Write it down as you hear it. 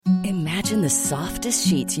Imagine the softest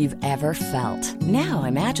sheets you've ever felt. Now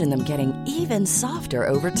imagine them getting even softer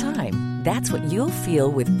over time. That's what you'll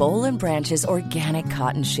feel with Boll and Branch's organic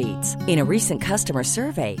cotton sheets. In a recent customer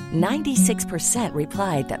survey, 96%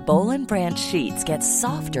 replied that Boll and Branch sheets get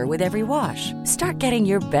softer with every wash. Start getting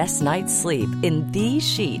your best night's sleep in these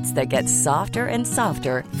sheets that get softer and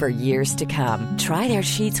softer for years to come. Try their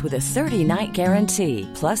sheets with a 30-night guarantee.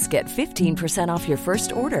 Plus, get 15% off your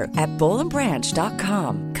first order at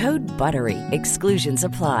bollandbranch.com. Code BUTTERY. Exclusions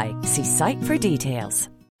apply. See site for details.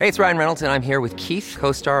 Hey, it's Ryan Reynolds, and I'm here with Keith,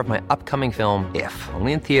 co-star of my upcoming film, If,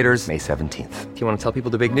 only in theaters May 17th. Do you want to tell people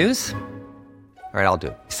the big news? All right, I'll do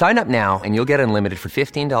it. Sign up now and you'll get unlimited for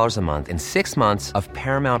 $15 a month and 6 months of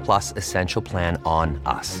Paramount Plus Essential Plan on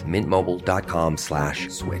us.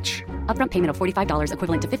 MintMobile.com/switch. Upfront payment of $45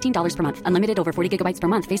 equivalent to $15 per month. Unlimited over 40 gigabytes per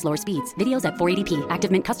month. Face lower speeds. Videos at 480p.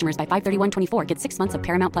 Active Mint customers by 531.24 get 6 months of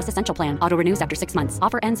Paramount Plus Essential Plan. Auto renews after 6 months.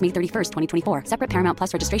 Offer ends May 31st, 2024. Separate Paramount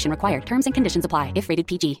Plus registration required. Terms and conditions apply if rated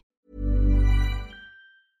PG.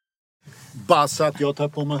 Bara så att jag tar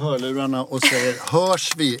på mig hörlurarna och säger,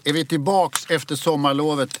 hörs vi? Är vi tillbaks efter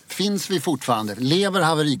sommarlovet? Finns vi fortfarande? Lever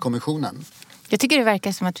haverikommissionen? Jag tycker det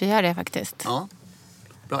verkar som att vi gör det faktiskt. Ja.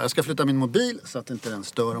 Bra, jag ska flytta min mobil så att inte den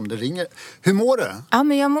stör om det ringer. Hur mår du? Ja,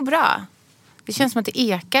 men jag mår bra. Det känns som att det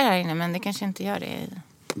ekar här inne, men det kanske inte gör det.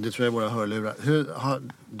 Det tror jag är våra hörlurar.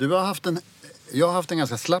 Jag har haft en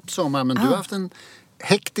ganska slapp sommar, men du har haft en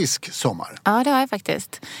hektisk sommar. Ja, det har jag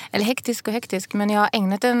faktiskt. Eller hektisk och hektisk, men jag har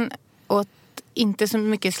ägnat den åt inte så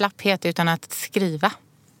mycket slapphet utan att skriva.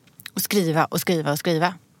 Och skriva och skriva och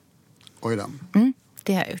skriva. Oj då.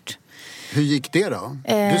 Det har jag gjort. Hur gick det då?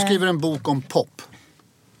 Du skriver en bok om pop.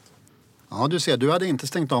 Ja, du ser, du hade inte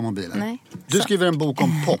stängt av mobilen. Nej. Du skriver en bok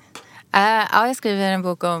om pop. Ja, jag skriver en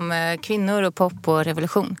bok om kvinnor och pop och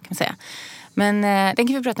revolution, kan man säga. Men den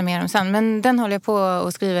kan vi prata mer om sen. Men den håller jag på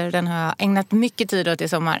och skriver. Den har jag ägnat mycket tid åt i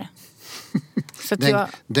sommar. Så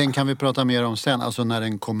den kan vi prata mer om sen, alltså när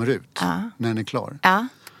den kommer ut. Ja. När den är klar.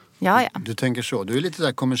 Ja. Du tänker så. Du är lite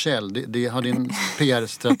där kommersiell. Det har din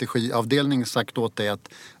PR-strategiavdelning sagt åt dig att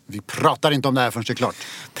vi pratar inte om det här förrän det är klart.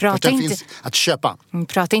 Prata inte. Finns att köpa.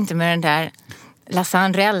 Prata inte med den där Lasse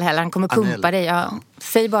Anrell heller. Han kommer pumpa dig. Ja.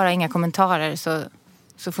 Säg bara inga kommentarer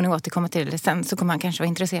så får ni återkomma till det sen. Så kommer han kanske vara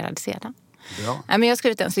intresserad sedan. Bra. Nej, men jag har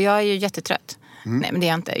skrivit den så jag är ju jättetrött. Nej, men det är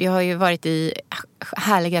jag inte. Jag har ju varit i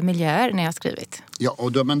härliga miljöer när jag har skrivit. Ja,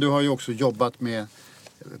 men du har ju också jobbat med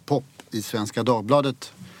pop i Svenska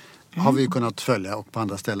Dagbladet. Har vi kunnat följa och på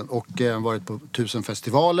andra ställen. Och varit på 1000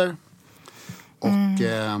 festivaler. Och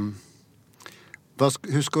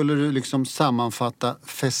hur skulle du liksom sammanfatta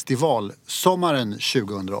festivalsommaren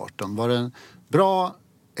 2018? Var den bra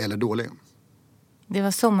eller dålig? Det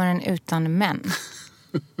var sommaren utan män.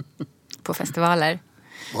 På festivaler.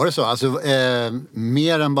 Var det så? Alltså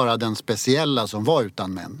mer än bara den speciella som var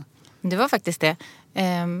utan män? Det var faktiskt det.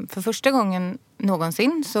 För första gången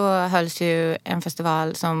någonsin så hölls ju en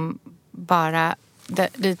festival som bara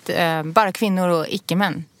kvinnor och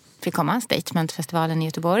icke-män fick komma. Statementfestivalen i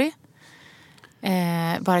Göteborg.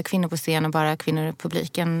 Bara kvinnor på scen och bara kvinnor i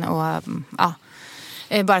publiken och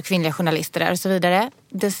bara kvinnliga journalister där och så vidare.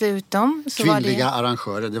 Dessutom så kvinnliga var det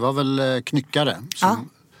arrangörer, det var väl knyckare som... Ja.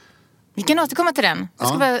 Vi kan återkomma till den. Jag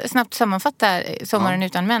ska bara snabbt sammanfatta sommaren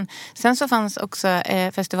utan män. Sen så fanns också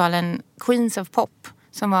festivalen Queens of Pop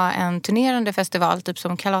som var en turnerande festival, typ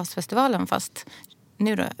som Kalasfestivalen fast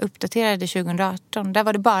nu då, uppdaterade 2018. Där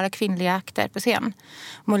var det bara kvinnliga akter på scen.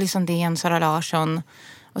 Molly Sandén, Sara Larsson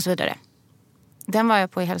och så vidare. Den var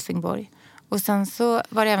jag på i Helsingborg. Och sen så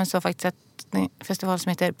var det även så faktiskt att en festival som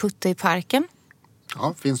heter Putte i parken.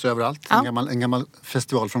 Ja, finns överallt. Ja. En gammal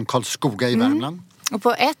festival från Karlskoga i Värmland. Och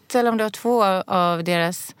på ett eller om det var 2 av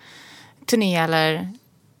deras turné eller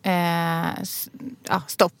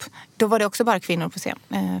stopp. Då var det också bara kvinnor på scen.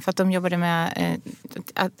 För att de jobbade med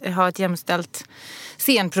att ha ett jämställt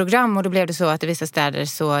scenprogram. Och då blev det så att i vissa städer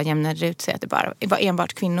så jämnade det ut sig att det bara var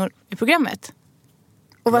enbart kvinnor i programmet.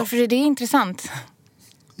 Och varför är det intressant?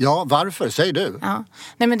 Ja, varför? Säg du. Ja.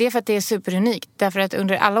 Nej, men det är för att det är superunikt. Därför att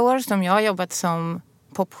under alla år som jag har jobbat som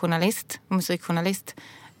popjournalist och musikjournalist,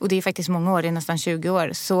 och det är faktiskt många år, det är nästan 20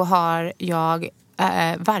 år, så har jag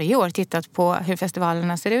varje år tittat på hur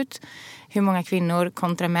festivalerna ser ut. Hur många kvinnor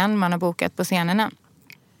kontra män man har bokat på scenerna.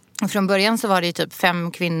 Och från början så var det ju typ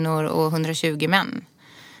 5 kvinnor och 120 män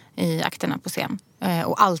i akterna på scen.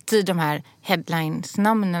 Och alltid de här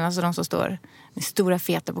headlines-namnen, alltså de som står med stora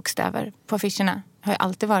feta bokstäver på affischerna, har ju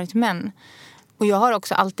alltid varit män. Och jag har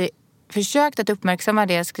också alltid försökt att uppmärksamma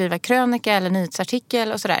det, skriva krönika eller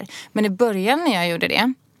nyhetsartikel och sådär. Men i början när jag gjorde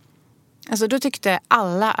det, alltså då tyckte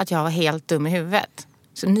alla att jag var helt dum i huvudet.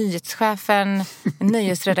 Så nyhetschefen,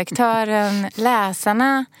 nöjesredaktören,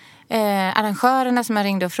 läsarna, arrangörerna som jag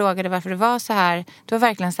ringde och frågade varför det var så här. Det var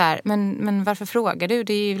verkligen så här, men varför frågar du?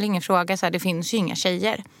 Det är ju väl ingen fråga, så här, det finns ju inga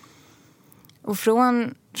tjejer. Och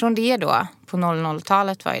från det då, på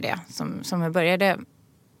 00-talet var ju det som jag började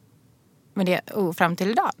med det och fram till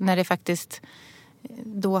idag. När det faktiskt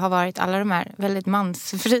då har varit alla de här väldigt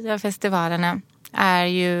mansfria festivalerna är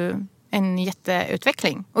ju en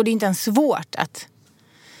jätteutveckling. Och det är inte ens svårt att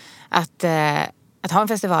ha en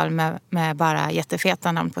festival med bara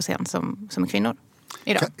jättefeta namn på scen som är kvinnor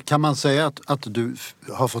idag. Kan man säga att du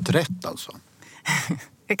har fått rätt alltså?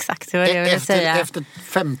 Exakt, det var det jag ville säga. Efter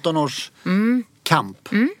 15 års kamp?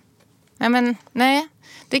 Ja, men, nej,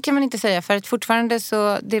 det kan man inte säga. För att fortfarande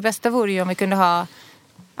så, det bästa vore ju om vi kunde ha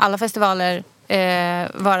alla festivaler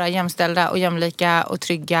vara jämställda och jämlika och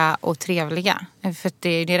trygga och trevliga. För det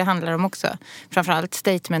är det handlar om också. Framförallt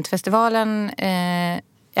Statementfestivalen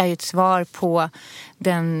är ju ett svar på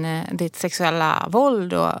det sexuella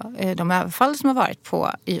våld och de överfall som har varit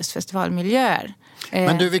på just festivalmiljöer.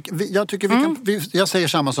 Men du, jag tycker jag säger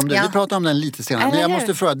samma som du. Ja. Vi pratar om den lite senare. Men jag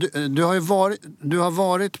måste fråga, du har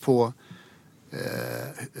varit på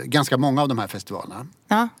ganska många av de här festivalerna.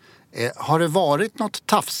 Ja. Har det varit något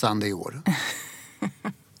tafsande i år?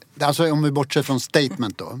 Alltså om vi bortser från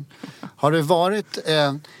Statement då. Har det varit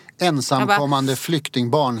ensamkommande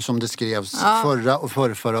flyktingbarn som det skrevs förra och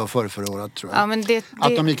förrförra året, tror jag. Ja, men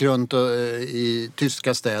att de gick runt i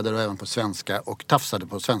tyska städer och även på svenska och tafsade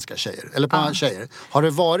på svenska tjejer. Eller på tjejer. Har det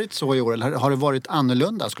varit så i år eller har det varit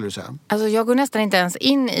annorlunda, skulle du säga? Alltså jag går nästan inte ens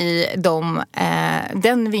in i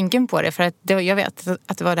den vinkeln på det. För att jag vet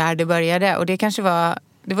att det var där det började. Och det kanske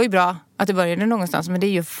det var ju bra att det började någonstans. Men det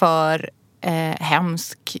är ju för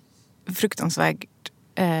hemsk, fruktansvärd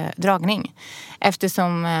dragning.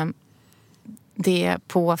 Eftersom det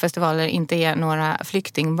på festivaler inte är några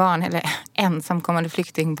flyktingbarn eller ensamkommande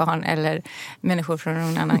flyktingbarn eller människor från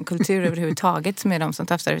en annan kultur överhuvudtaget som är de som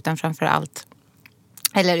tafsar, utan framför allt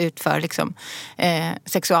eller utför liksom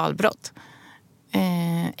sexualbrott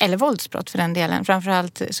eller våldsbrott för den delen.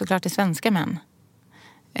 Framförallt såklart till svenska män.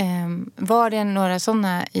 Var det några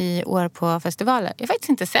sådana i år på festivaler? Jag har faktiskt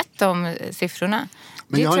inte sett de siffrorna.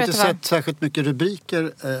 Men jag har inte sett särskilt mycket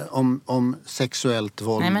rubriker om sexuellt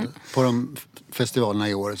våld på de festivalerna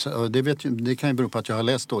i år. Så det kan ju bero på att jag har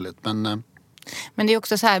läst dåligt. Men det är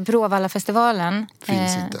också så här, Bråvalla-festivalen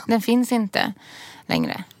den finns inte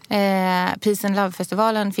längre. Peace and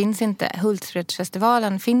Love-festivalen finns inte.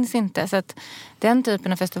 Hultsfredsfestivalen finns inte. Så att den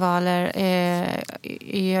typen av festivaler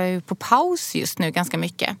är ju på paus just nu ganska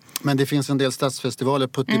mycket. Men det finns en del stadsfestivaler.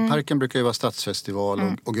 Puttiparken brukar ju vara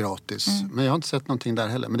stadsfestival och gratis. Men jag har inte sett någonting där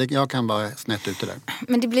heller. Men jag kan bara snett ut det där.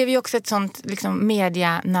 Men det blev ju också ett sånt liksom,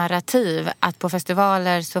 medianarrativ att på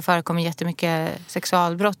festivaler så förekommer jättemycket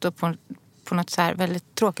sexualbrott. Och på något så här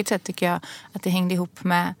väldigt tråkigt sätt tycker jag att det hängde ihop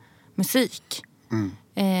med musik.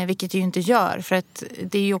 Vilket det ju inte gör, för att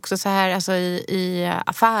det är ju också så här, alltså i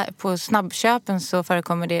affär, på snabbköpen så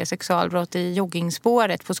förekommer det sexualbrott i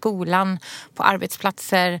joggingspåret, på skolan, på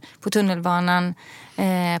arbetsplatser, på tunnelbanan,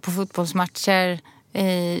 på fotbollsmatcher,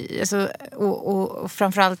 alltså, och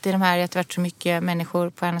framförallt i de här, att det varit så mycket människor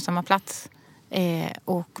på en och samma plats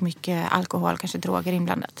och mycket alkohol, kanske droger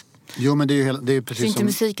inblandat. Jo, men det är ju precis så inte som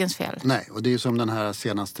musikens fel. Nej, och det är ju som det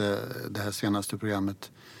här senaste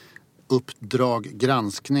programmet Uppdrag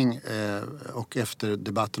granskning och efter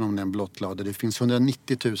debatten om den blottlade. Det finns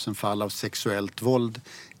 190 000 fall av sexuellt våld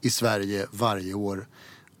i Sverige varje år.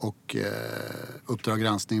 Och Uppdrag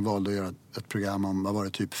granskning valde att göra ett program om vad var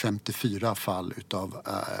det, typ 54 fall utav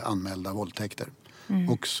anmälda våldtäkter.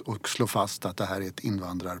 Och slå fast att det här är ett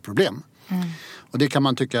invandrarproblem. Och det kan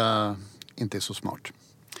man tycka inte är så smart.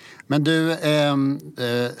 Men du,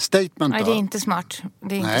 Statement då? Nej, det är inte smart.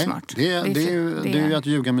 Det är inte smart. Det är ju att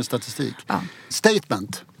ljuga med statistik. Ja.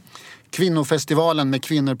 Statement. Kvinnofestivalen med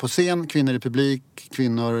kvinnor på scen, kvinnor i publik,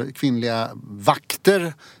 kvinnliga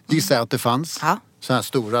vakter. Gissar jag att det fanns. Ja. Så här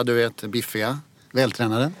stora, du vet, biffiga,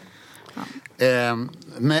 vältränade. Ja.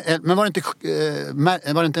 Men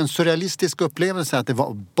var det inte en surrealistisk upplevelse att det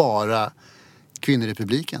var bara kvinnor i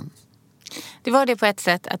publiken? Det var det på ett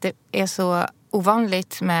sätt, att det är så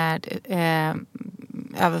ovanligt med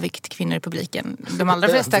övervikt kvinnor i publiken. De allra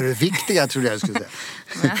flesta... Överviktiga tror jag skulle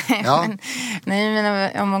säga.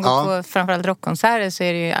 men om man går på framförallt rockkonserter så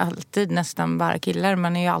är det ju alltid nästan bara killar.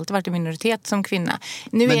 Man har ju alltid varit i minoritet som kvinna.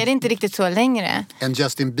 Nu är det inte riktigt så längre. En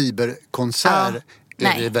Justin Bieber-konsert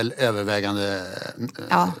är det väl övervägande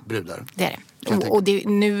brudar? Det är det. Och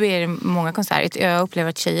nu är det många konserter. Jag upplever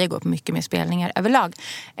att tjejer går på mycket mer spelningar överlag.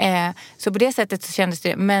 Så på det sättet så kändes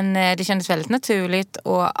det. Men det kändes väldigt naturligt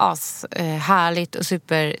och härligt och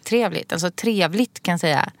supertrevligt. Alltså trevligt kan jag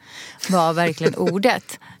säga var verkligen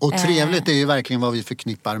ordet. Och trevligt är ju verkligen vad vi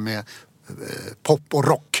förknippar med pop och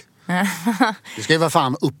rock. Det ska ju vara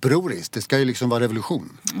fan upproriskt. Det ska ju liksom vara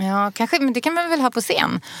revolution. Ja, kanske, men det kan man väl ha på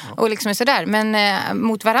scen. Och liksom sådär. Men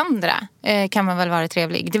mot varandra kan man väl vara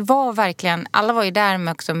trevlig. Det var verkligen, alla var ju där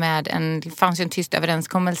med också det fanns ju en tyst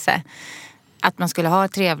överenskommelse. Att man skulle ha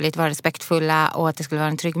trevligt, vara respektfulla och att det skulle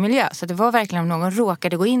vara en trygg miljö. Så det var verkligen, om någon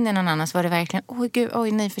råkade gå in i någon annan så var det verkligen,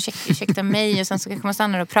 ursäkta mig. Och sen så kanske man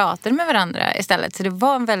stannar och pratar med varandra istället. Så det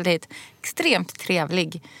var en väldigt extremt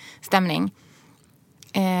trevlig stämning.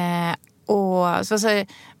 Men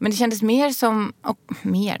det kändes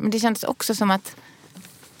men det kändes också som att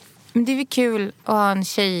det är kul att ha en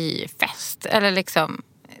tjejfest eller liksom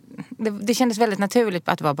det kändes väldigt naturligt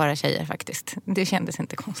att vara bara tjejer faktiskt. Det kändes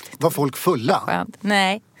inte konstigt. Var folk fulla? Skönt.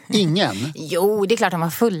 Nej. Ingen? Jo, det är klart de var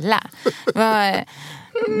fulla.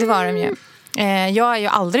 Det var de ju. Jag är ju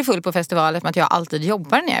aldrig full på festivaler, men att jag alltid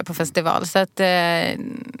jobbar när jag är på festival. Så att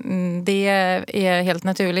det är helt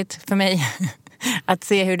naturligt för mig att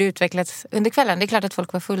se hur det utvecklats under kvällen. Det är klart att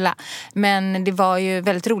folk var fulla. Men det var ju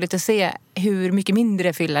väldigt roligt att se hur mycket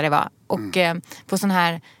mindre fylla det var. Och på sån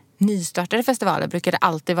här nystartade festivaler brukar det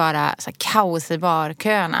alltid vara så här kaos i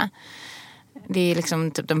barköerna. Det är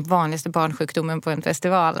liksom typ den vanligaste barnsjukdomen på en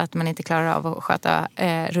festival. Att man inte klarar av att sköta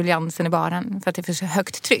ruljansen i baren. För att det är för så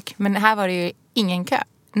högt tryck. Men här var det ju ingen kö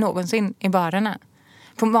någonsin i barerna.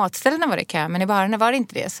 På matställena var det kö, men i barerna var det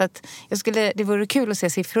inte det. Så att det vore kul att se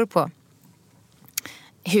siffror på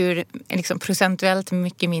hur liksom procentuellt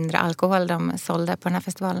mycket mindre alkohol de sålde på den här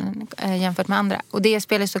festivalen jämfört med andra. Och det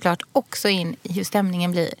spelar såklart också in i hur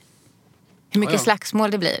stämningen blir. Hur mycket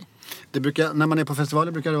slagsmål det blir. När man är på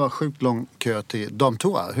festivaler brukar det vara sjukt lång kö till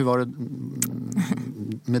damtoa. Hur var det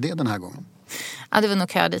med det den här gången? Ja, det var nog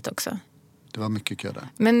kö dit också. Det var mycket kö där.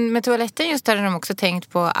 Men med toaletten just hade de också tänkt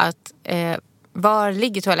på att var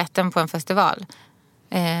ligger toaletten på en festival?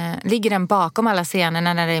 Ligger den bakom alla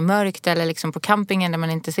scenerna när det är mörkt eller liksom på campingen där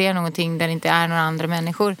man inte ser någonting, där det inte är några andra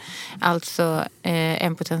människor, alltså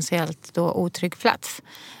en potentiellt då otrygg plats.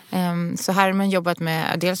 Så här har man jobbat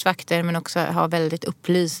med dels vakter men också har väldigt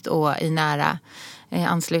upplyst och i nära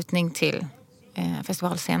anslutning till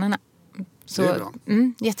festivalscenerna. Så, det är bra.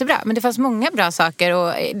 Jättebra, men det fanns många bra saker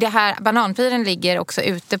och det här bananpiren ligger också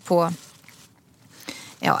ute på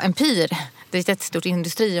en pir. Det är ett stort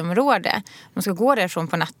industriområde. Om man ska gå därifrån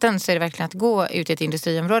på natten så är det verkligen att gå ut i ett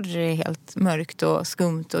industriområde där det är helt mörkt och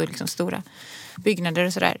skumt och liksom stora byggnader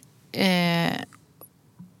och sådär.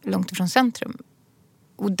 Långt ifrån centrum.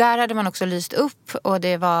 Och där hade man också lyst upp och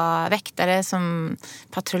det var väktare som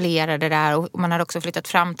patrullerade där och man hade också flyttat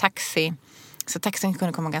fram taxi. Så taxin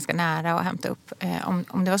kunde komma ganska nära och hämta upp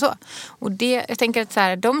om det var så. Och jag tänker att så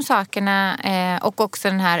här, de sakerna och också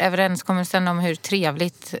den här överenskommelsen om hur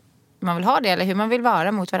trevligt man vill ha det eller hur man vill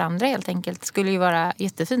vara mot varandra helt enkelt skulle ju vara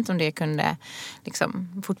jättefint om det kunde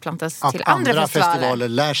liksom fortplantas att till andra festivaler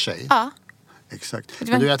lär sig. Ja. Exakt.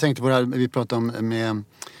 Men jag tänkte på det här vi pratade om med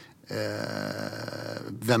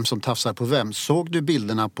vem som tafsar på vem. Såg du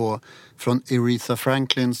bilderna från Aretha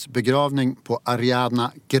Franklins begravning på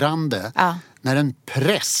Ariana Grande? Ja. När en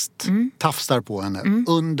präst tafsar på henne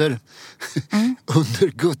under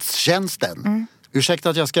gudstjänsten. Ursäkta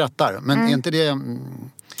att jag skrattar, men är inte det...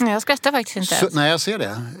 Jag skrattar faktiskt inte. Nej, jag ser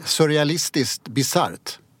det. Surrealistiskt,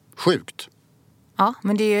 bizarrt, sjukt. Ja,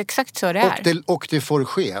 men det är ju exakt så det är. Och det får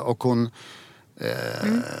ske. Och hon...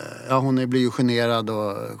 hon blir ju generad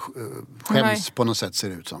och skäms på något sätt ser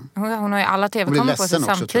det ut som. Hon har ju alla tv-kameror på sig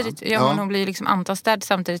samtidigt. Också, hon blir liksom antastad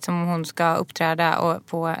samtidigt som hon ska uppträda och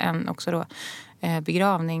på en också då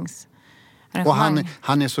begravnings... Och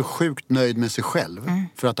han är så sjukt nöjd med sig själv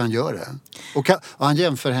för att han gör det. Och han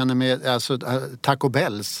jämför henne med Taco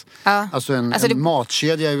Bells. Ja. Alltså en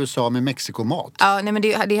matkedja i USA med Mexikomat. Ja, nej,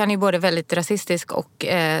 men han är ju både väldigt rasistisk och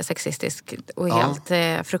sexistisk. Och helt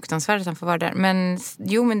fruktansvärt att han får vara där. Men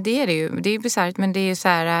men det är det ju. Det är ju bisarrt, men det är ju så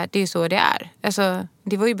här, det är ju så det är. Alltså,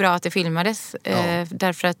 det var ju bra att det filmades.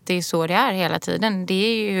 Därför att det är så det är hela tiden. Det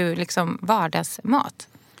är ju liksom vardagsmat.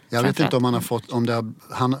 Jag vet inte om han har fått, om det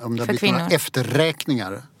har blivit några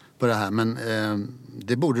efterräkningar på det här. Men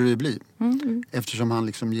det borde det ju bli. Eftersom han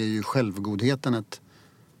liksom ger ju självgodheten ett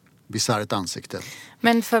bisarrt ansikte.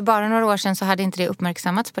 Men för bara några år sedan så hade inte det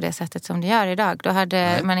uppmärksammats på det sättet som det gör idag. Då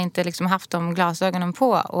hade man inte liksom haft de glasögonen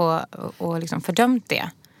på och liksom fördömt det.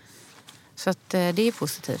 Så att det är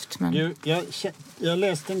positivt. Men... Jag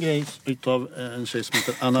läste en grej utav en tjej som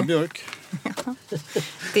heter Anna Björk. Ja.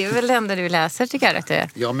 Det är väl det enda du läser, tycker jag. Att det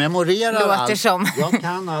jag memorerar låter allt. Som. Jag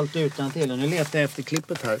kan allt utan till. Och nu letar jag efter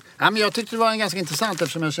klippet här. Ja, men jag tyckte det var ganska intressant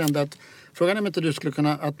eftersom jag kände att frågan är om inte du skulle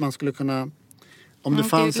kunna, att man skulle kunna, om det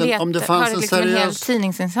fanns en seriös... Har du liksom en hel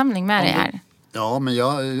tidningsinsamling med dig här? Ja, men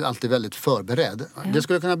jag är alltid väldigt förberedd. Mm. Det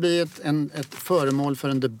skulle kunna bli ett föremål för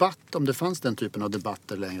en debatt om det fanns den typen av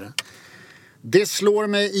debatter längre. Det slår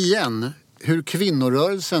mig igen hur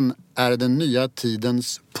kvinnorörelsen är den nya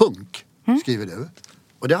tidens punk, skriver du.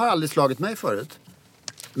 Och det har aldrig slagit mig förut.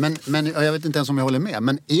 Men jag vet inte ens om jag håller med.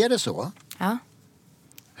 Men är det så? Ja.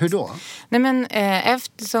 Hur då? Nej, men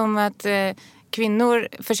eftersom att kvinnor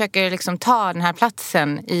försöker liksom ta den här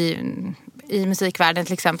platsen i musikvärlden,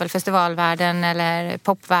 till exempel festivalvärlden eller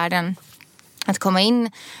popvärlden. Att komma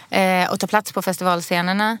in och ta plats på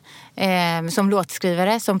festivalscenerna som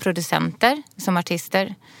låtskrivare, som producenter, som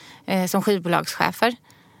artister, som skivbolagschefer.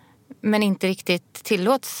 Men inte riktigt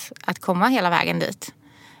tillåts att komma hela vägen dit.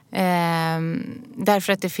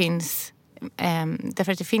 Därför att det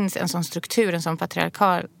finns en sån struktur, en sån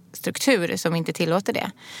patriarkal struktur som inte tillåter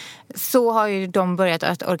det. Så har ju de börjat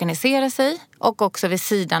att organisera sig och också vid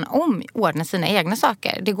sidan om ordna sina egna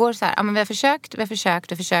saker. Det går så här, ja, men vi har försökt.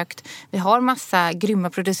 Vi har massa grymma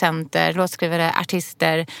producenter, låtskrivare,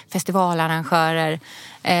 artister, festivalarrangörer.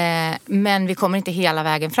 Men vi kommer inte hela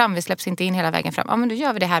vägen fram. Vi släpps inte in hela vägen fram. Ja, men då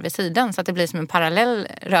gör vi det här vid sidan så att det blir som en parallell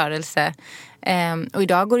rörelse. Och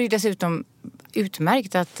idag går det ju dessutom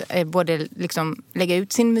utmärkt att både liksom lägga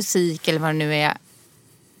ut sin musik eller vad det nu är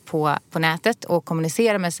på nätet och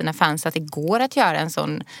kommunicera med sina fans, att det går att göra en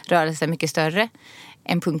sån rörelse mycket större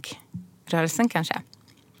än punkrörelsen kanske.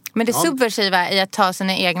 Men det subversiva i att ta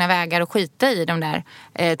sina egna vägar och skita i de där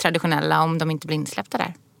traditionella om de inte blir insläppta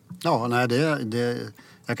där. Ja, nej,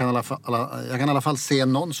 jag kan i alla fall se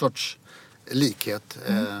någon sorts likhet.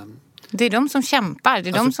 Det är de som kämpar. Det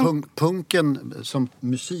är alltså punken som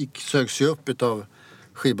musik söks ju upp utav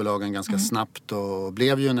skivbolagen ganska snabbt och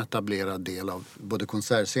blev ju en etablerad del av både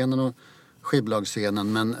konsertscenen och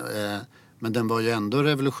skivbolagsscenen. Men den var ju ändå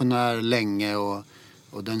revolutionär länge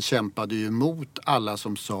och den kämpade ju mot alla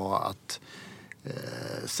som sa att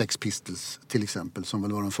Sex Pistols till exempel, som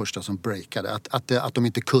väl var de första som breakade, att de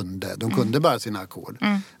inte kunde. De kunde bara sina ackord.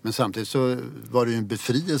 Men samtidigt så var det ju en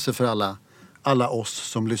befrielse för alla oss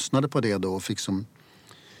som lyssnade på det då och fick som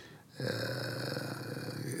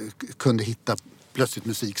kunde hitta plötsligt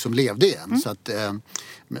musik som levde igen. Så att,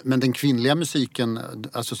 men den kvinnliga musiken,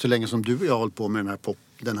 alltså så länge som du och jag har hållit på med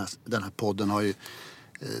den här podden, har ju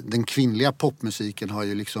den kvinnliga popmusiken har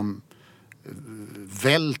ju liksom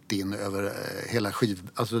vält in över hela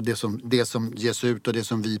alltså det som ges ut och det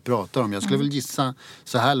som vi pratar om. Jag skulle väl gissa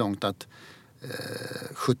så här långt att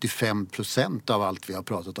 75% av allt vi har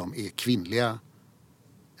pratat om är kvinnliga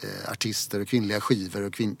artister och kvinnliga skivor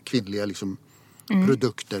och kvinnliga liksom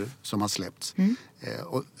produkter som har släppts.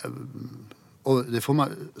 Och det får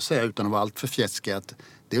man säga utan att vara allt för fjäskig, att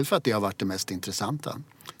det är för att det har varit det mest intressanta.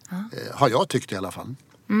 Har jag tyckt i alla fall.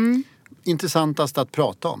 Intressantast att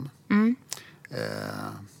prata om.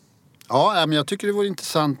 Ja, men jag tycker det vore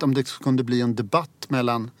intressant om det kunde bli en debatt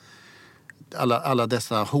mellan alla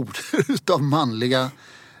dessa horder utav manliga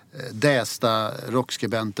dästa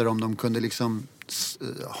rockskribenter, om de kunde liksom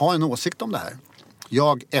ha en åsikt om det här.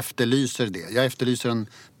 Jag efterlyser det. Jag efterlyser en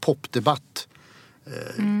popdebatt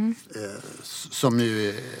som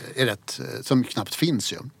ju är rätt, som knappt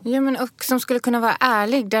finns ju. Ja, men och som skulle kunna vara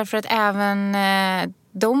ärlig, därför att även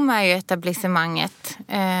de är ju etablissemanget.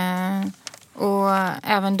 Och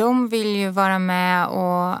även de vill ju vara med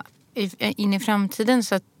och in i framtiden,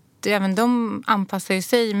 så att även de anpassar ju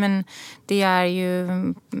sig, men det är ju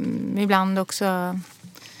ibland också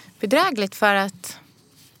bedrägligt för att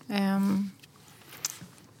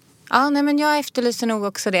men jag efterlyser nog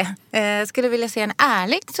också det. Jag skulle vilja se en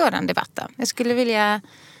ärlig sådan debatt då. Jag skulle vilja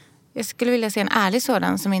se en ärlig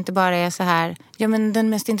sådan som inte bara är så här, ja men den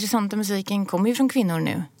mest intressanta musiken kommer ju från kvinnor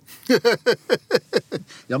nu.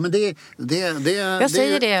 Ja, men jag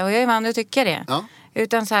säger det och jag är man och tycker det. Ja.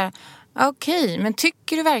 Utan så här, okej, men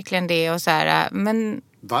tycker du verkligen det? Och så här, men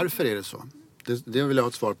varför är det så? Det vill jag ha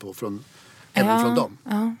ett svar på även från dem.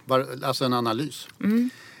 Ja. Alltså en analys.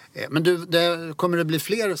 Men kommer det bli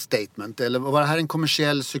fler statement? Eller var det här en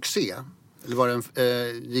kommersiell succé? Eller var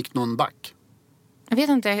det gick någon back? Jag vet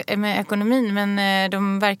inte med ekonomin, men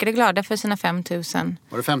de verkade glada för sina 5 000.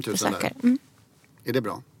 Var det 5 000 där? Är det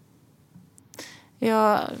bra?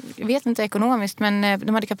 Jag vet inte ekonomiskt, men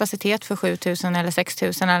de hade kapacitet för 7 000 eller 6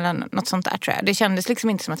 000 eller något sånt där, tror jag. Det kändes liksom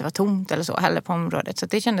inte som att det var tomt eller så heller på området. Så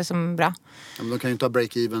det kändes som bra. Ja, men de kan ju inte ha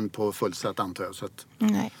break-even på fullsatt, antar jag. Så att...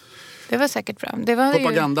 Nej, det var säkert bra.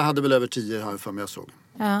 Propaganda hade väl över 10 här för mig, jag såg.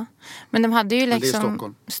 Ja, men de hade ju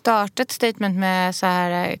liksom startat statement med så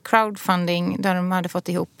här crowdfunding där de hade fått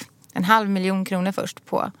ihop 500 000 kronor först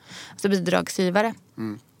på alltså bidragsgivare.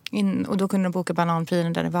 Och då kunde de boka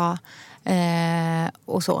bananpilen där det var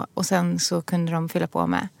och så. Och sen så kunde de fylla på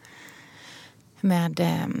med vad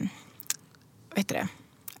heter det?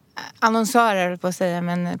 Annonsörer på att säga,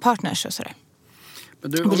 men partners och sådär.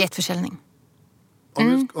 Biljettförsäljning.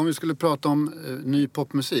 Om vi skulle prata om ny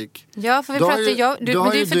popmusik. Ja, för det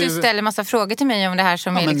är för att du ställer massa frågor till mig om det här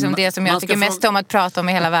som är liksom det som jag tycker mest om att prata om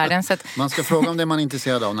i hela världen. Så att... Man ska fråga om det man är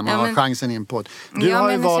intresserad av när man har chansen in på det. Du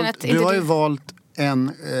har ju valt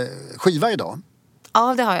en skiva idag.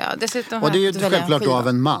 Ja, det har jag. Dessutom och det är ju självklart av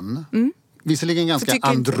en man. Visserligen ganska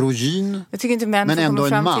androgyn. Jag tycker inte män men ändå kommer en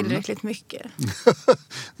fram man. tillräckligt mycket.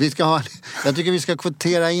 Jag tycker vi ska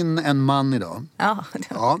kvotera in en man idag. Ja.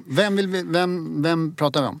 Vem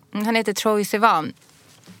pratar vi om? Han heter Troye Sivan.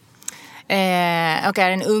 Och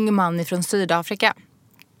är en ung man från Sydafrika.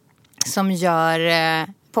 Som gör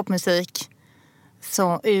popmusik.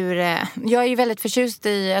 Jag är ju väldigt förtjust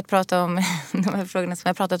i att prata om de här frågorna som jag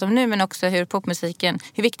har pratat om nu. Men också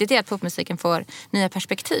hur viktigt det är att popmusiken får nya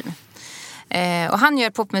perspektiv. Och han gör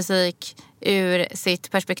popmusik ur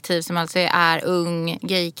sitt perspektiv som alltså är ung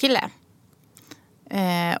gaykille.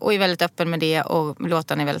 Och är väldigt öppen med det, och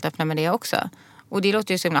låtarna är väldigt öppna med det också. Och det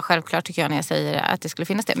låter ju så himla självklart, tycker jag, när jag säger att det skulle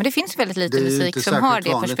finnas det. Men det finns väldigt lite musik som har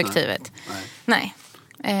det perspektivet. Nej.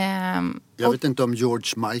 Jag vet inte om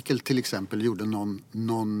George Michael till exempel gjorde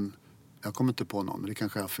någon jag kommer inte på någon, men det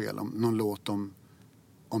kanske är fel, någon låt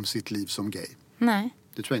om sitt liv som gay. Nej.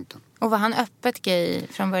 Det tror jag inte. Och var han öppet gay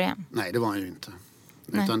från början? Nej, det var han ju inte.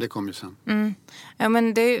 Utan det kom ju sen. Ja,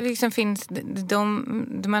 men det liksom finns...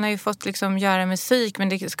 man har ju fått liksom göra musik, men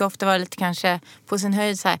det ska ofta vara lite kanske på sin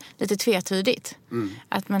höjd så här, lite tvetydigt.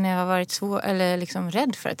 Att man har varit eller liksom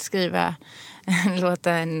rädd för att skriva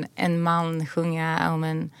låta en man sjunga om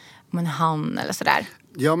en han eller sådär.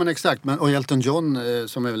 Ja, men exakt. Och Elton John,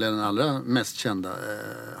 som är väl den allra mest kända,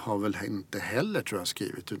 har väl inte heller, tror jag,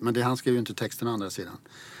 skrivit. Men han skriver ju inte texten å andra sidan.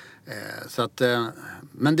 Så att,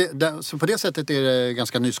 men så på det sättet är det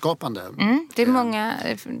ganska nyskapande. Det är många.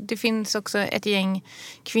 Det finns också ett gäng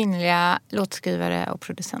kvinnliga låtskrivare och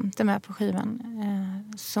producenter med på skivan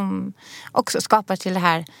som också skapar till det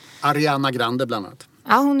här. Ariana Grande bland annat.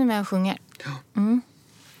 Ja, hon är med och sjunger.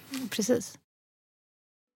 Precis.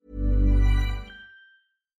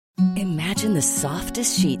 Imagine the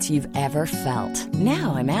softest sheets you've ever felt.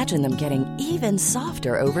 Now imagine them getting even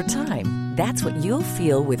softer over time. That's what you'll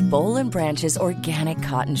feel with Boll & Branch's organic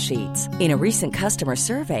cotton sheets. In a recent customer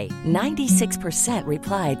survey, 96%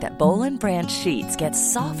 replied that Boll & Branch sheets get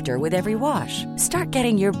softer with every wash. Start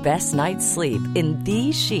getting your best night's sleep in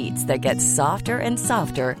these sheets that get softer and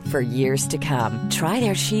softer for years to come. Try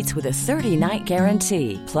their sheets with a 30-night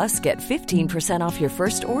guarantee. Plus, get 15% off your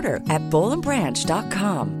first order at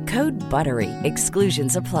bollandbranch.com. Code BUTTERY.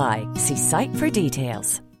 Exclusions apply. See site for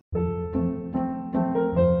details.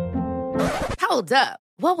 Hold up.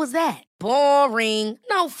 What was that? Boring.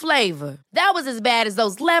 No flavor. That was as bad as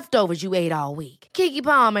those leftovers you ate all week. Keke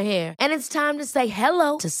Palmer here, and it's time to say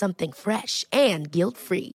hello to something fresh and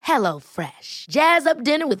guilt-free. Hello Fresh. Jazz up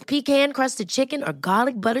dinner with pecan-crusted chicken or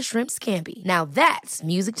garlic butter shrimp scampi. Now that's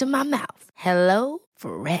music to my mouth. Hello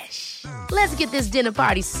Fresh. Let's get this dinner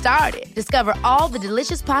party started. Discover all the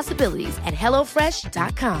delicious possibilities at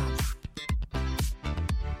hellofresh.com.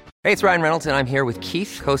 Hey, it's Ryan Reynolds, and I'm here with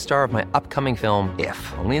Keith, co-star of my upcoming film,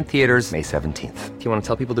 If, only in theaters May 17th. Do you want to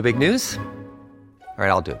tell people the big news? All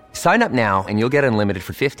right, I'll do it. Sign up now and you'll get unlimited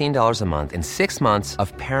for $15 a month and 6 months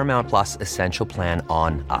of Paramount Plus Essential Plan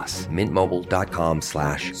on us.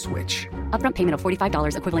 MintMobile.com/switch. Upfront payment of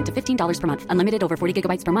 $45 equivalent to $15 per month. Unlimited over 40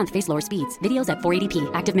 gigabytes per month. Face lower speeds. Videos at 480p.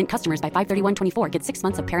 Active Mint customers by 531.24 get 6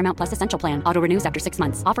 months of Paramount Plus Essential Plan. Auto renews after 6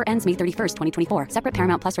 months. Offer ends May 31st, 2024. Separate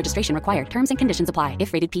Paramount Plus registration required. Terms and conditions apply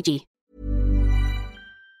if rated PG.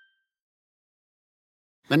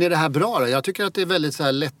 Men är det här bra då? Jag tycker att det är väldigt så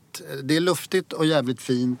här lätt. Det är luftigt och jävligt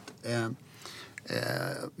fint.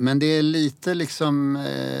 Men det är lite liksom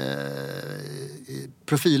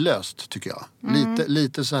profillöst, tycker jag.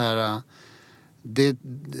 Lite så här.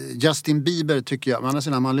 Justin Bieber tycker jag, annars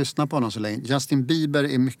när man lyssnar på honom så länge. Justin Bieber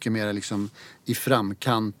är mycket mer liksom i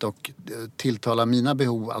framkant och tilltalar mina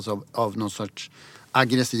behov, alltså av någon sorts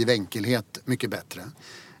aggressiv enkelhet mycket bättre.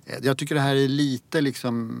 Jag tycker det här är lite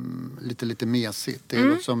lite mesigt. Det är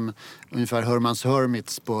något som ungefär Hermans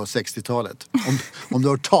Hermits på 60-talet. Om du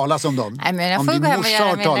har hört talas om dem. Nej, men jag om får din gå hem och morsa göra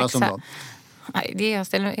har min talas om läxa. dem. Nej,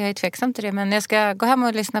 jag är tveksam till det, men jag ska gå hem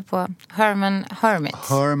och lyssna på Herman Hermits.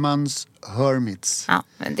 Hermans Hermits. Ja,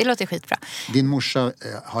 men det låter skitbra. Din morsa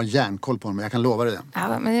har järnkoll på dem, jag kan lova dig det.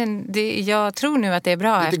 Ja, men jag tror nu att det är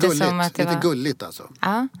bra. Lite eftersom gulligt, att det lite var... gulligt alltså.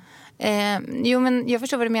 Ja. Jo, men jag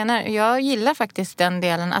förstår vad du menar. Jag gillar faktiskt den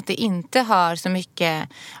delen att det inte har så mycket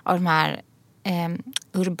av de här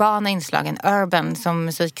urbana inslagen. Urban som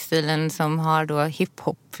musikstilen som har då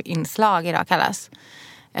hiphop-inslag idag kallas.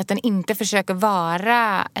 Att den inte försöker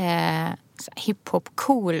vara hiphop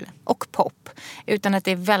cool och pop. Utan att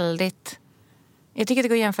det är väldigt... Jag tycker att det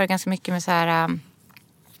går att jämföra ganska mycket med så här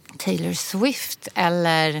Taylor Swift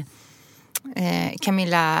eller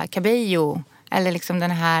Camila Cabello. Eller liksom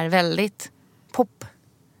den här väldigt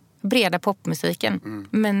breda popmusiken.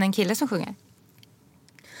 Men en kille som sjunger.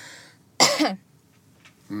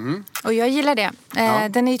 Och jag gillar det.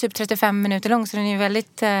 Den är ju typ 35 minuter lång så den är ju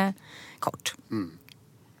väldigt kort.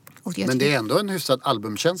 Men det är ändå en hyfsad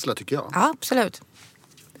albumkänsla tycker jag. Ja, absolut.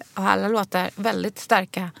 Och alla låtar väldigt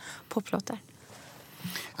starka poplåtar.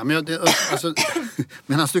 Ja, men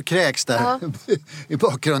medan du kräks där i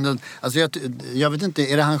bakgrunden. Alltså jag vet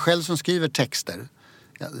inte, är det han själv som skriver texter?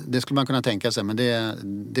 Ja, det skulle man kunna tänka sig, men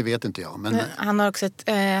det vet inte jag. Men han har också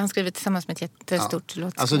han skrivit tillsammans med ett jättestort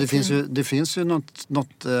låt. Alltså det finns ju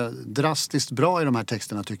något drastiskt bra i de här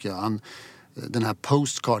texterna tycker jag. Den här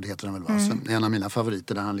Postcard heter den väl va? Som är en av mina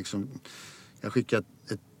favoriter där han liksom... Jag skickade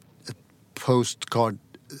ett postcard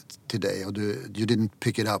till dig och you didn't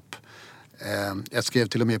pick it up. Jag skrev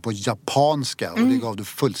till och med på japanska och det gav du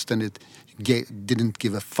fullständigt didn't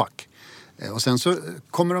give a fuck. Och sen så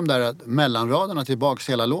kommer de där mellanraderna tillbaks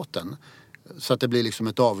hela låten. Så att det blir liksom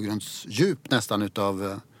ett avgrundsdjup nästan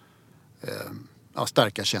utav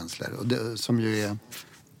starka känslor. Och det, som ju är...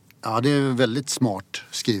 Ja, det är väldigt smart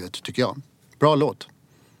skrivet tycker jag. Bra låt.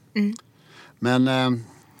 Men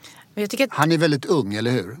jag tycker att... han är väldigt ung,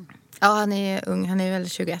 eller hur? Ja, han är ung. Han är väl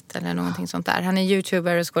 21 eller någonting sånt där. Han är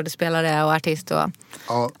youtuber och skådespelare och artist och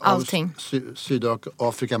allting.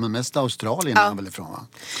 Sydafrika, men mest Australien är han väl ifrån va?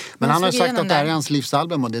 Men han har sagt att det här är hans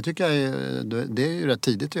livsalbum och det tycker jag det är ju rätt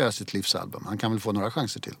tidigt att göra sitt livsalbum. Han kan väl få några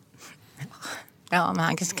chanser till. Ja, men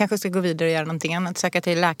han kanske ska gå vidare och göra någonting annat. Söka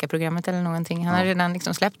till läkarprogrammet eller någonting. Han har redan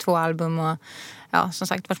liksom släppt 2 album och som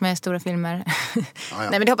sagt varit med i stora filmer. Nej,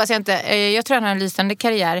 men det hoppas jag inte. Jag tror han har en lysande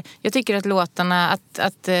karriär. Jag tycker att låtarna,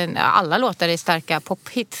 att alla låtar är starka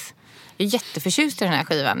pophits. Jag är jätteförtjust i den här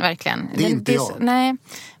skivan, verkligen. Det är inte jag. Nej,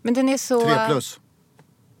 men den är så... 3+.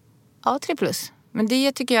 Ja, 3+. Men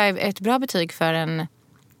det tycker jag är ett bra betyg för en...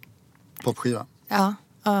 Popskiva. Ja,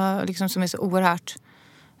 liksom som är så oerhört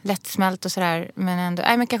lättsmält och sådär. Men ändå,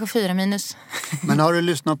 men kanske 4-. Men har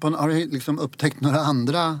du liksom upptäckt några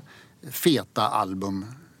andra feta album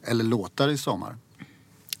eller låtar i sommar?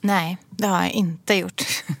 Nej, det har jag inte gjort.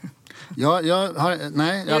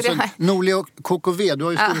 Norli och KKV, du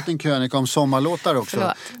har ju skrivit en krönika om sommarlåtar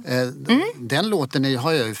också. Den låten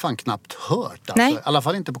har jag ju fan knappt hört. Alltså. I alla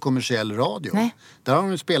fall inte på kommersiell radio. Nej. Där har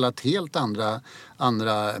de ju spelat helt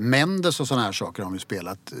andra Mendes och såna här saker har de ju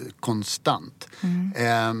spelat konstant.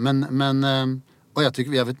 Och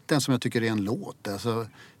jag vet inte ens om jag tycker det är en låt. Alltså,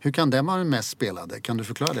 hur kan den vara den mest spelade? Kan du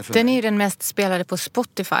förklara det för mig? Den är ju den mest spelade på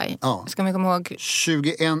Spotify. Ja. Ska man komma ihåg?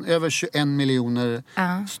 Över 21 miljoner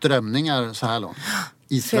strömningar så här långt.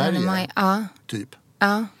 I Sverige. Typ.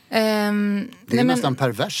 Ja. Det är nästan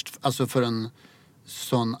perverst alltså för en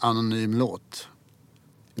sån anonym låt.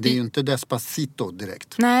 Det är ju inte Despacito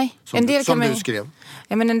direkt. Nej. Som du skrev.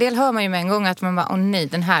 Ja, men en del hör man ju med en gång att man bara, nej,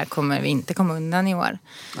 den här kommer vi inte komma undan i år.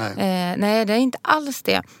 Nej, det är inte alls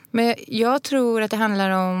det. Men jag tror att det handlar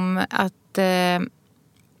om att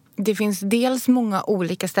det finns dels många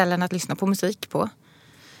olika ställen att lyssna på musik på.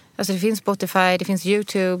 Alltså det finns Spotify, det finns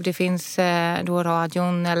YouTube, det finns då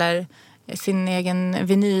radion eller sin egen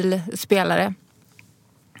vinylspelare.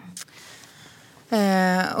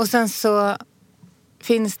 Och sen så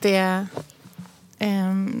finns det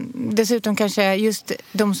dessutom kanske just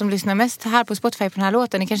de som lyssnar mest här på Spotify på den här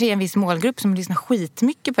låten, det kanske är en viss målgrupp som lyssnar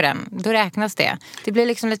skitmycket på den. Då räknas det. Det blir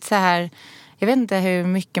liksom lite så här, jag vet inte hur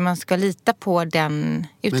mycket man ska lita på den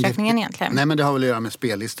uträkningen egentligen. Nej, men det har väl att göra med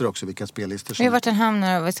spellistor också, vilka spellistor som... Jag har varit en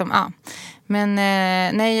hamnare och liksom, Men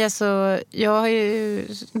nej, alltså, jag har ju...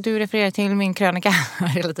 Du refererar till min krönika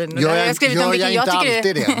hela tiden. Jag inte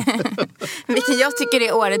alltid det. Vilken jag tycker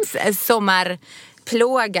är årets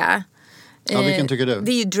sommarplåga. Ja, vilken tycker du?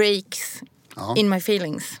 Det är ju Drakes In My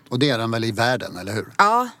Feelings. Och det är den väl i världen, eller hur?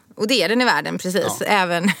 Ja, Och det är den i världen, precis. Ja.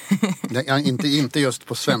 Även... inte just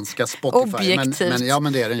på svenska Spotify. Objektivt.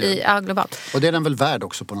 Men det är den ju. Ja, globalt. Och det är den väl värd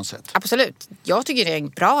också på något sätt? Absolut. Jag tycker det är en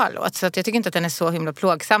bra låt. Så att jag tycker inte att den är så himla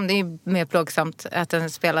plågsam. Det är mer plågsamt att den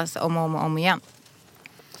spelas om och om igen.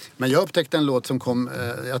 Men jag upptäckte en låt som kom...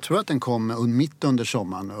 jag tror att den kom mitt under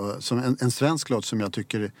sommaren. Som en svensk låt som jag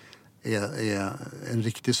tycker... är en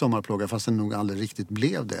riktig sommarplåga, fast den nog aldrig riktigt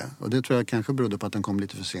blev det. Och det tror jag kanske berodde på att den kom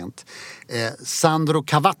lite för sent. Sandro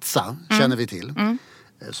Cavazza känner vi till.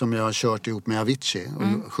 Som jag har kört ihop med Avicii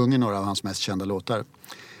och sjunger några av hans mest kända låtar.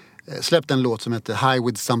 Släppte en låt som heter High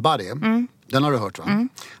With Somebody. Den har du hört, va?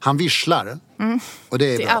 Han visslar. Och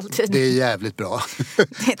det är bra. Det är jävligt bra.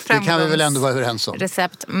 Det kan vi väl ändå vara överens om.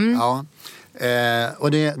 Recept. Ja.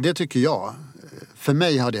 Och det tycker jag. För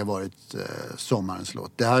mig har det varit sommarens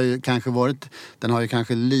låt. Det har ju kanske varit, den har ju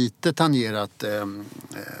kanske lite tangerat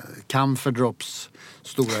Camphor Drops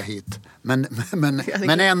stora hit.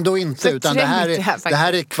 Men ändå inte. Utan det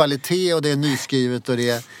här är kvalitet och det är nyskrivet och det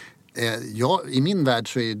är... I min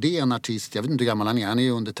värld så är det en artist, jag vet inte hur gammal han är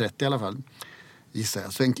ju under 30 i alla fall. Gissar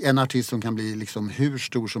jag. Så en artist som kan bli liksom hur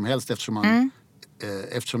stor som helst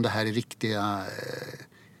eftersom det här är riktiga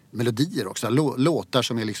melodier också. Låtar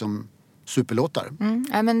som är liksom... superlåtar.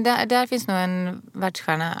 Ja, men där finns nog en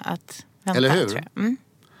världsstjärna att vänta. Eller hur?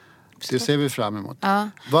 Det ser vi fram emot. Ja.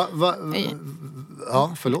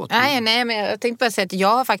 Ja, förlåt. Nej, men jag tänkte bara säga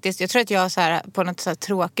att jag tror att jag så här, på något så här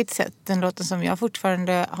tråkigt sätt, den låten som jag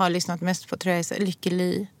fortfarande har lyssnat mest på tror jag är så,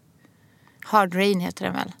 Lykkeli. Hard Rain heter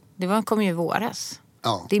den väl. Kom ju i våras.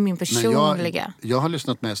 Ja. Det är min personliga. Jag har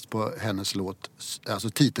lyssnat mest på hennes låt, alltså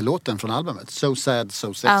titellåten från albumet. So Sad,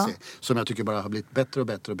 So Sexy. Som jag tycker bara har blivit bättre och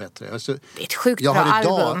bättre och bättre. Alltså, det är ett sjukt bra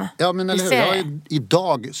album. Ja, men eller hur? Jag har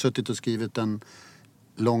idag suttit och skrivit en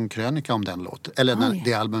lång krönika om den låten. Eller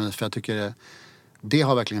det albumet, för jag tycker det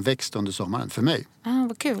har verkligen växt under sommaren. För mig.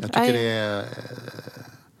 Vad kul. Jag tycker det är...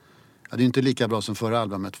 det är inte lika bra som förra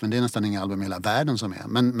albumet, men det är nästan inga album i hela världen som är.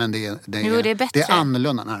 Men det är bättre. Det är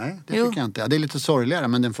annorlunda. Nej, det tycker jag inte. Det är lite sorgligare,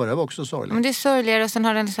 men den förra var också sorglig. Men det är sorgligare och sen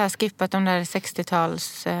har den så här skippat de där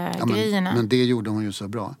 60-tals grejerna. Men det gjorde hon ju så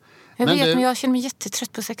bra. Men jag känner mig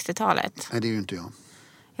jättetrött på 60-talet. Nej, det är ju inte jag.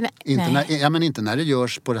 Nej. Men inte när det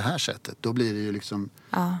görs på det här sättet. Då blir det ju liksom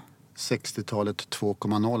 60-talet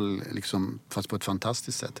 2.0 liksom, fast på ett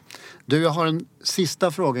fantastiskt sätt. Du, jag har en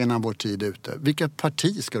sista fråga innan vår tid är ute. Vilket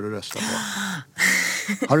parti ska du rösta på?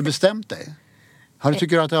 Har du bestämt dig?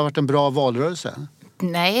 Tycker du att det har varit en bra valrörelse?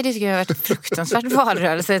 Nej, det tycker jag har varit en fruktansvärt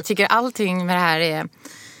valrörelse. Jag tycker allting med det här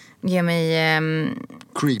ger mig...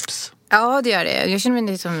 Creeps. Ja, det gör det. Jag känner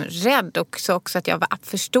mig liksom rädd också att jag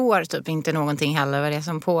förstår typ inte någonting heller vad det är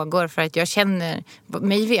som pågår. För att jag känner,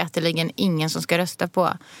 mig veteligen ingen som ska rösta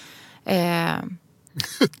på.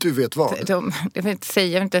 Du vet vad? Jag vill inte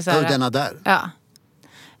säga inte så här. Denna där. Ja.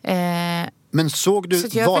 Men såg du så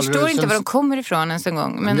jag förstår inte var de kommer ifrån ens en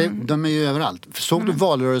gång. Men... De är ju överallt. Såg du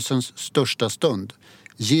valrörelsens största stund?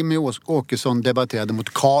 Jimmy Åkesson debatterade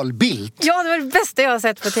mot Carl Bildt. Ja, det var det bästa jag har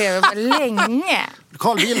sett på tv på länge.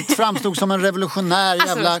 Carl Bildt framstod som en revolutionär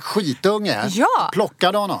jävla skitunge. Ja.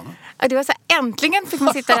 Plockade honom. Det var så här, äntligen fick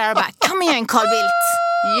man sitta där och bara, kom igen Carl Bildt.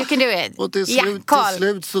 You can do it. Och till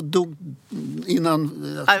slut så drog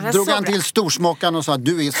han till storsmockan och sa att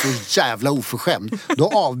du är så jävla oförskämd. Då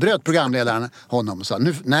avbröt programledaren honom och sa nu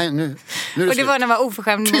är det och det var när han var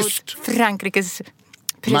oförskämd mot Frankrikes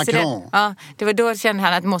president. Macron. Ja, det var då kände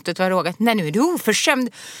han att måttet var rågat. Nej, nu är du oförskämd.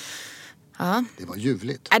 Ja. Det var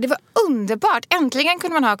ljuvligt. Ja, det var underbart. Äntligen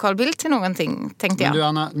kunde man ha Carl Bildt till någonting, tänkte jag. Men du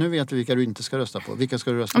Anna, nu vet vi vilka du inte ska rösta på. Vilka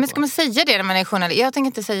ska du rösta på? Men ska man säga det när man är journalist? Jag tänker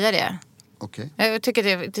inte säga det. Okej. Jag tycker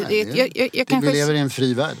vi lever i en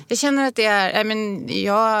fri värld. Jag känner att det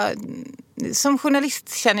är... som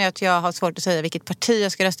journalist känner jag att jag har svårt att säga vilket parti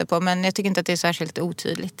jag ska rösta på. Men jag tycker inte att det är särskilt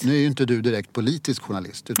otydligt. Nu är ju inte du direkt politisk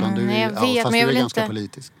journalist. Utan du är, fast men du är ganska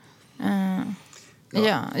politisk.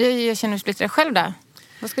 Jag känner mig splittrad själv där.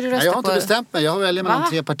 Vad ska du rösta på? Jag har inte bestämt mig. Jag väljer mellan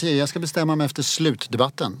 3 partier. Jag ska bestämma mig efter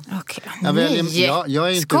slutdebatten. Okej.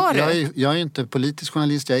 Jag är inte politisk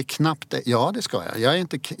journalist. Jag är knappt... Ja, det ska jag.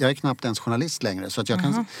 Jag är knappt ens journalist längre. Så att jag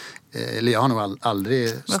kan... Eller jag har nog aldrig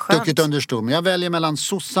stuckit under stol. Men jag väljer mellan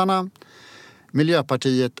sossarna,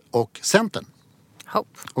 Miljöpartiet och Centern.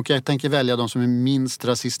 Hopp. Och jag tänker välja de som är minst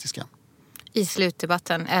rasistiska. I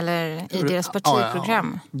slutdebatten eller i deras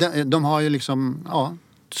partiprogram? De har ju liksom...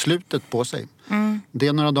 slutet på sig. Det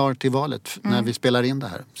är några dagar till valet när vi spelar in det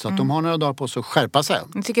här. Så att de har några dagar på sig att skärpa sig.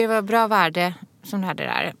 Jag tycker det var bra värde som det hade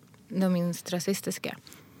där. De minst rasistiska.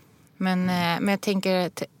 Men jag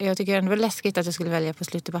tycker ändå det var läskigt att jag skulle välja på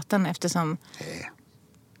slutdebatten eftersom...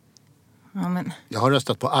 Ja, men... Jag har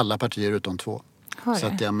röstat på alla partier utom 2. Så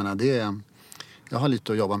att jag menar, Jag har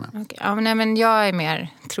lite att jobba med. Okay. Ja, men jag är mer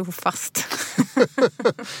trofast.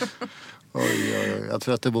 Oj. Jag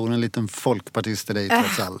tror att det bor en liten folkpartist i dig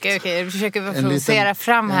trots allt. Okej. Du försöker provocera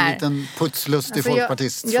fram här. En liten putslustig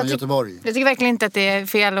folkpartist från Göteborg. Jag tycker verkligen inte att det är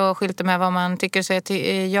fel att skylta med vad man tycker. Så jag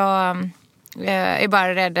är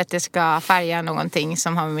bara rädd att det ska färga någonting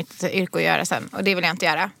som har med mitt yrke att göra sen. Och det vill jag inte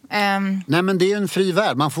göra. Nej, men det är ju en fri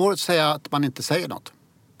värld. Man får säga att man inte säger något.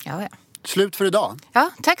 Ja. Slut för idag.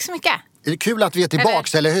 Ja, tack så mycket. Är det kul att vi är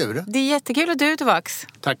tillbaks, eller hur? Det är jättekul att du är tillbaks.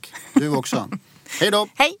 Tack, du också. Hej då.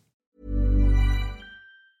 Hej.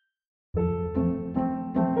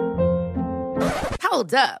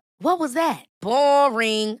 Hold up. What was that?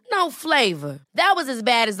 Boring. No flavor. That was as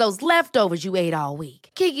bad as those leftovers you ate all week.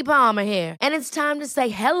 Keke Palmer here, and it's time to say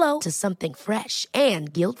hello to something fresh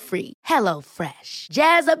and guilt-free. Hello Fresh.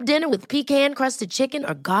 Jazz up dinner with pecan-crusted chicken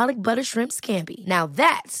or garlic butter shrimp scampi. Now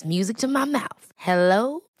that's music to my mouth.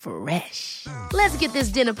 Hello Fresh. Let's get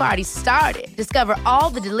this dinner party started. Discover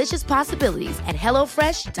all the delicious possibilities at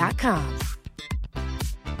hellofresh.com.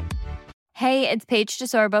 Hey, it's Paige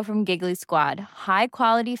DeSorbo from Giggly Squad. High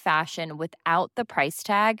quality fashion without the price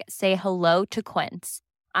tag. Say hello to Quince.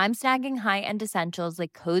 I'm snagging high-end essentials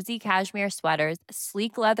like cozy cashmere sweaters,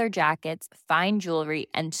 sleek leather jackets, fine jewelry,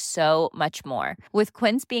 and so much more. With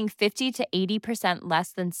Quince being 50 to 80%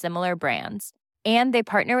 less than similar brands. And they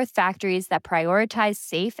partner with factories that prioritize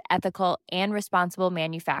safe, ethical, and responsible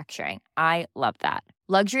manufacturing. I love that.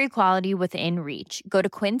 Luxury quality within reach. Go to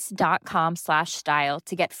quince.com/style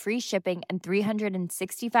to get free shipping and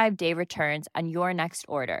 365-day returns on your next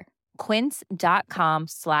order.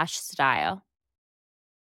 Quince.com/style.